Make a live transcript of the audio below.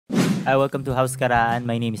Hi, welcome to House Caraan.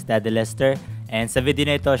 My name is Daddy Lester. And sa video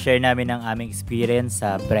na ito, share namin ang aming experience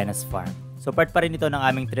sa Brena's Farm. So part pa rin ito ng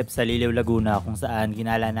aming trip sa Liliw, Laguna kung saan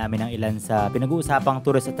ginala namin ang ilan sa pinag-uusapang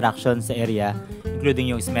tourist attractions sa area, including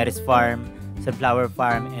yung Smeris Farm, Sunflower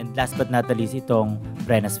Farm, and last but not least itong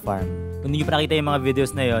Brena's Farm. Kung hindi nyo pa nakita yung mga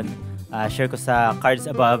videos na yon, share ko sa cards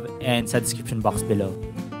above and sa description box below.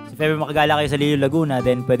 So if ever makagala kayo sa Liliw, Laguna,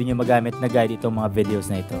 then pwede nyo magamit na guide itong mga videos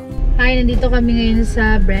na ito. Hi, nandito kami ngayon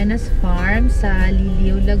sa Brena's Farm sa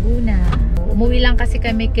Liliw, Laguna. Umuwi lang kasi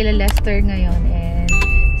kami kila Lester ngayon and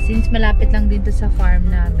since malapit lang dito sa farm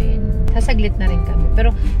namin, sasaglit na rin kami. Pero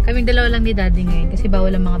kaming dalawa lang ni Daddy ngayon kasi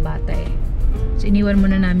bawal ang mga bata eh. So iniwan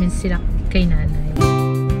muna namin sila kay nanay.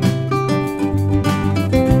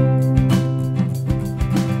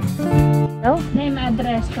 Hello? Name,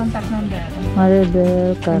 address, contact number.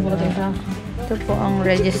 Maribel Caraan. Ito po ang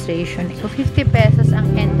registration. So 50 pesos ang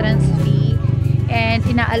entrance fee and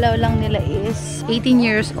inaalaw lang nila is 18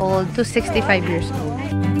 years old to 65 years old.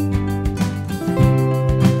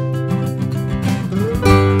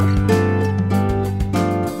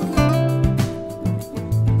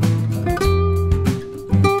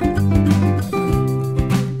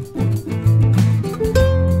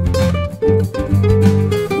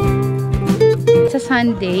 Sa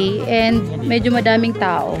Sunday and medyo madaming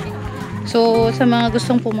tao. So sa mga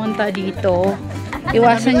gustong pumunta dito,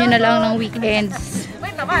 iwasan nyo na lang ng weekends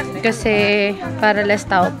kasi para less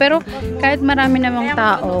tao. Pero kahit marami namang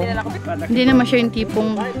tao, hindi naman siya yung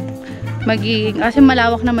tipong magiging, kasi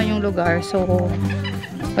malawak naman yung lugar, so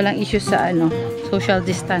walang issue sa social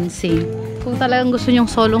distancing. Kung talagang gusto nyong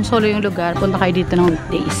solong-solo yung lugar, punta kayo dito ng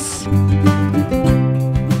weekdays.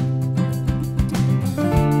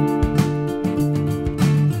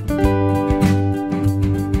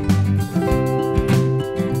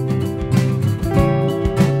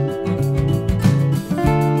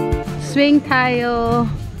 Swing tayo.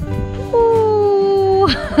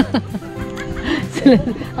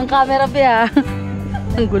 Ang camera pa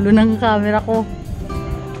ang gulo ng camera ko.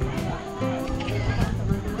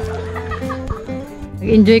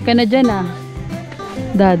 Nag-enjoy ka na dyan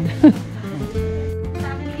Dad.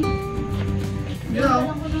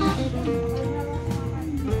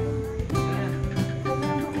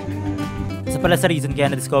 Pala sa reason kaya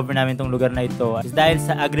na-discover namin itong lugar na ito is dahil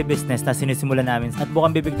sa agribusiness na sinisimulan namin at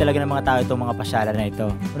bukang bibig talaga ng mga tao itong mga pasyalan na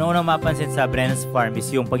ito. Unang-unang mapansin sa Brena's Farm is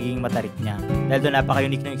yung pagiging matarik niya. Dahil doon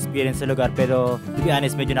napaka-unique ng experience sa lugar pero to be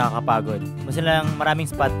honest medyo nakakapagod. Mas lang maraming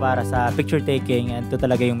spot para sa picture taking and ito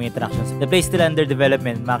talaga yung may attractions. The place still under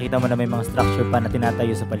development, makita mo na may mga structure pa na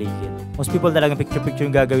tinatayo sa paligid. Most people talagang picture-picture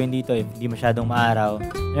yung gagawin dito if hindi masyadong maaraw.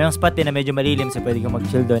 May mga spot din na medyo malilim so pwede kang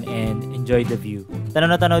mag-chill doon and enjoy the view. Tanaw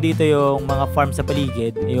na tanaw dito yung mga farm sa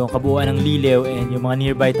paligid, yung kabuuan ng Liliw and yung mga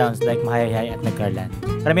nearby towns like Mahayhay at Caraan.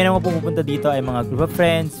 Karamihan ng mga pumupunta dito ay mga group of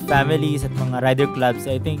friends, families at mga rider clubs.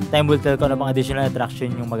 I think time will tell kung ano pang additional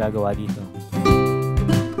attraction yung magagawa dito.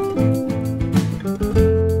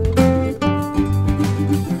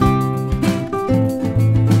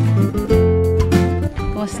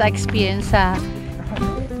 Kumusta experience sa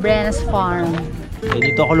Brena's Farm?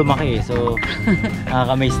 Dito ako lumaki so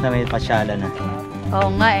nakaka-amaze na may pasyalan na. Oo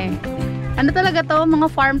nga Ano talaga to? Mga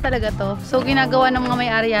farm talaga to. So ginagawa ng mga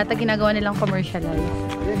may-ari yata, ginagawa nilang commercialize.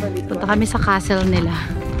 Punta kami sa castle nila.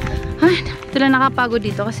 Ay, ito lang nakapagod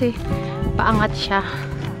dito kasi paangat siya.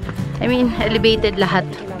 I mean, elevated lahat.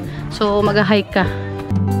 So mag-hike ka.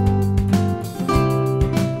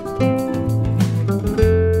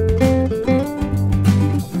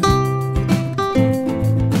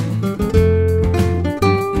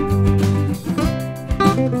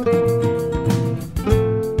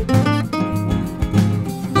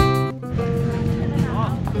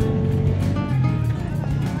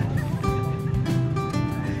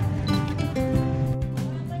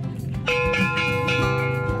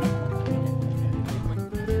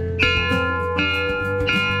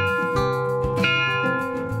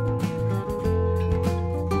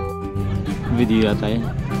 Video yata yan.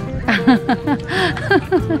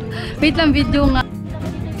 Wait lang, video nga.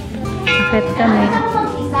 Akit kami.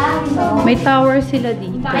 May tower sila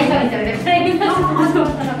dito.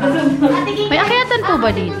 May akyatan po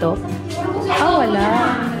ba dito? Wala.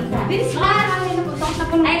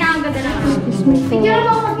 Ay, nakaganda na. Excuse me po.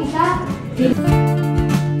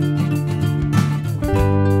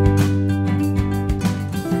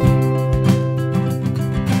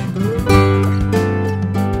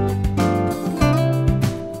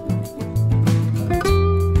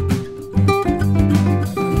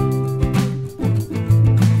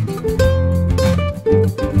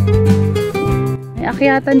 May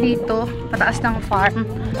akyatan dito, pataas ng farm.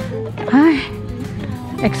 Ay,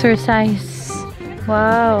 exercise.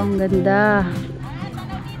 Wow, ang ganda.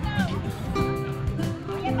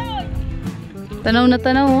 Tanaw na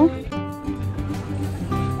tanaw, oh.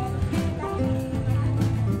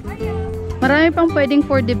 Marami pang pwedeng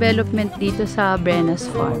for development dito sa Brena's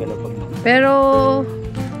Farm. Pero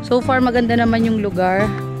so far maganda naman yung lugar.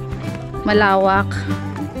 Malawak.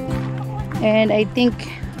 And I think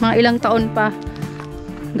mga ilang taon pa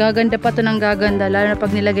gaganda pa to ng gaganda, lalo na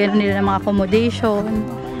pag nilagay na nila ng mga accommodation,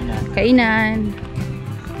 kainan,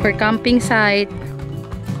 for camping site.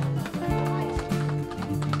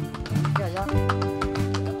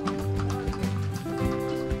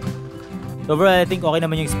 Overall, I think okay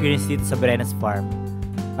naman yung experience dito sa Brena's Farm.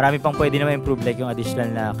 Marami pang pwede naman improve, like yung additional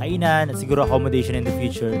na kainan at siguro accommodation in the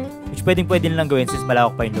future, which pwede lang gawin since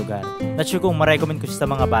malawak pa yung lugar. Not sure kung ma-recommend ko siya sa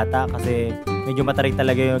mga bata kasi medyo matarik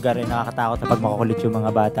talaga yung lugar, nakakatakot na pag makukulit yung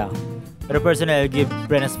mga bata. Pero personally, I'll give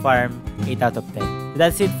Brena's Farm 8 out of 10. So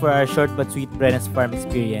that's it for our short but sweet Brena's Farm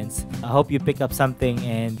experience. I hope you pick up something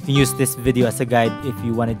and you can use this video as a guide if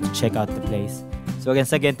you wanted to check out the place. So again,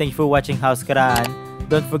 thank you for watching House Caraan.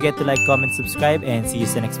 Don't forget to like, comment, subscribe, and see you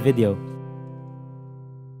in the next video.